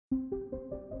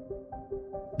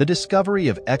The discovery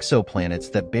of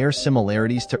exoplanets that bear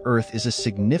similarities to Earth is a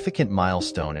significant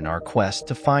milestone in our quest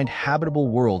to find habitable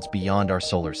worlds beyond our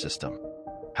solar system.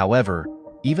 However,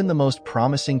 even the most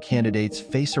promising candidates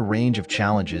face a range of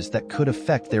challenges that could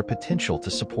affect their potential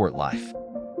to support life.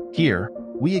 Here,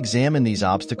 we examine these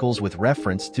obstacles with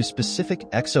reference to specific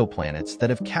exoplanets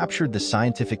that have captured the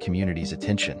scientific community's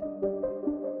attention.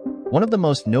 One of the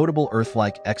most notable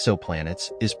Earth-like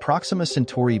exoplanets is Proxima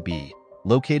Centauri B,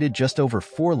 located just over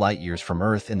 4 light-years from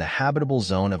Earth in the habitable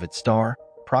zone of its star,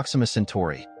 Proxima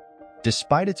Centauri.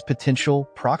 Despite its potential,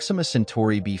 Proxima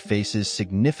Centauri B faces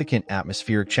significant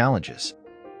atmospheric challenges.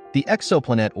 The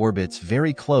exoplanet orbits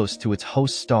very close to its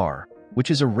host star,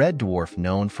 which is a red dwarf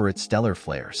known for its stellar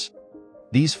flares.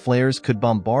 These flares could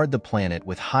bombard the planet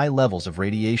with high levels of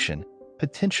radiation,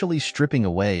 potentially stripping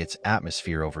away its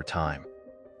atmosphere over time.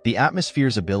 The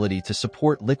atmosphere's ability to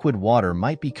support liquid water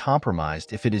might be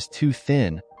compromised if it is too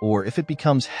thin or if it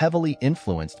becomes heavily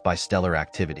influenced by stellar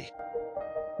activity.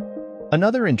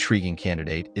 Another intriguing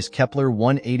candidate is Kepler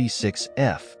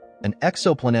 186f, an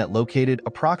exoplanet located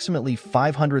approximately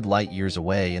 500 light-years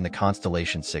away in the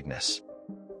constellation Cygnus.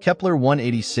 Kepler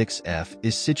 186f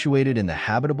is situated in the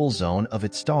habitable zone of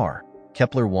its star,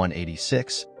 Kepler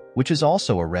 186, which is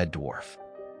also a red dwarf.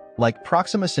 Like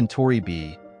Proxima Centauri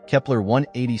B, Kepler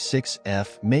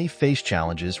 186f may face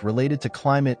challenges related to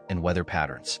climate and weather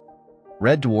patterns.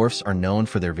 Red dwarfs are known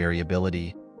for their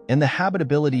variability, and the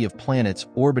habitability of planets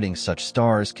orbiting such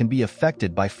stars can be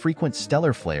affected by frequent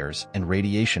stellar flares and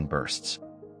radiation bursts.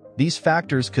 These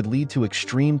factors could lead to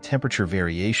extreme temperature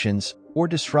variations or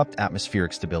disrupt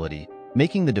atmospheric stability,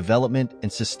 making the development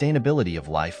and sustainability of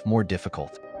life more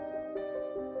difficult.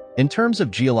 In terms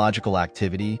of geological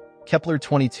activity, Kepler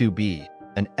 22b,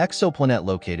 an exoplanet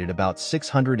located about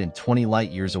 620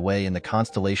 light-years away in the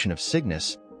constellation of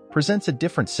Cygnus, presents a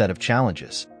different set of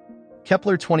challenges.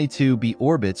 Kepler 22b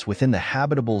orbits within the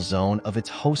habitable zone of its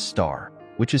host star,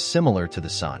 which is similar to the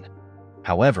Sun.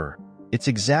 However, its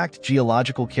exact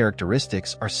geological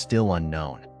characteristics are still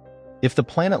unknown. If the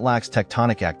planet lacks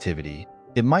tectonic activity,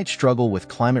 it might struggle with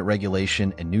climate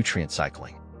regulation and nutrient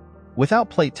cycling. Without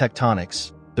plate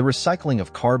tectonics, the recycling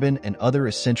of carbon and other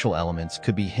essential elements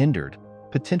could be hindered,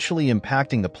 potentially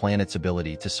impacting the planet's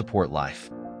ability to support life.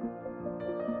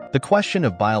 The question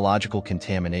of biological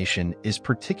contamination is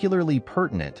particularly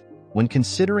pertinent when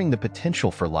considering the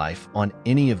potential for life on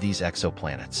any of these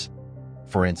exoplanets.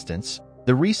 For instance,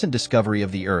 the recent discovery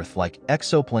of the Earth-like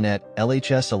exoplanet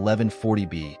LHS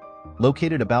 1140b,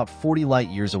 located about 40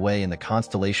 light-years away in the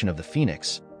constellation of the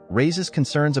Phoenix, raises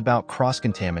concerns about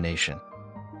cross-contamination.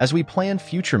 As we plan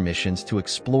future missions to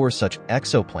explore such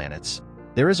exoplanets,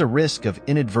 there is a risk of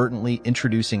inadvertently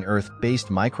introducing Earth-based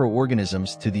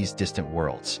microorganisms to these distant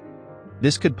worlds.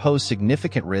 This could pose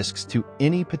significant risks to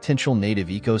any potential native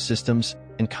ecosystems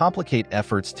and complicate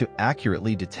efforts to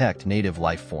accurately detect native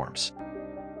life forms.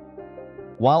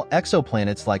 While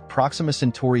exoplanets like Proxima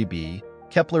Centauri B,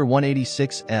 Kepler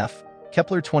 186f,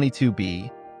 Kepler 22b,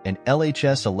 and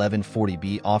LHS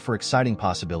 1140b offer exciting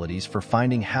possibilities for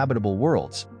finding habitable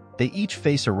worlds, they each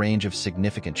face a range of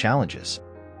significant challenges.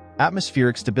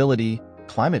 Atmospheric stability,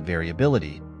 climate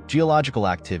variability, geological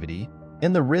activity,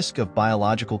 and the risk of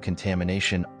biological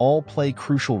contamination all play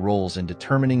crucial roles in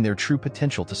determining their true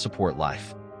potential to support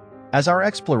life. As our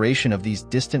exploration of these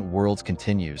distant worlds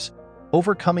continues,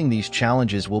 overcoming these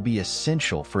challenges will be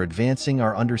essential for advancing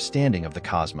our understanding of the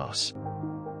cosmos.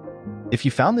 If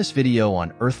you found this video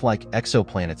on Earth-like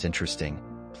exoplanets interesting,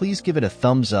 please give it a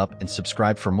thumbs up and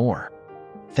subscribe for more.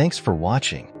 Thanks for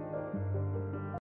watching.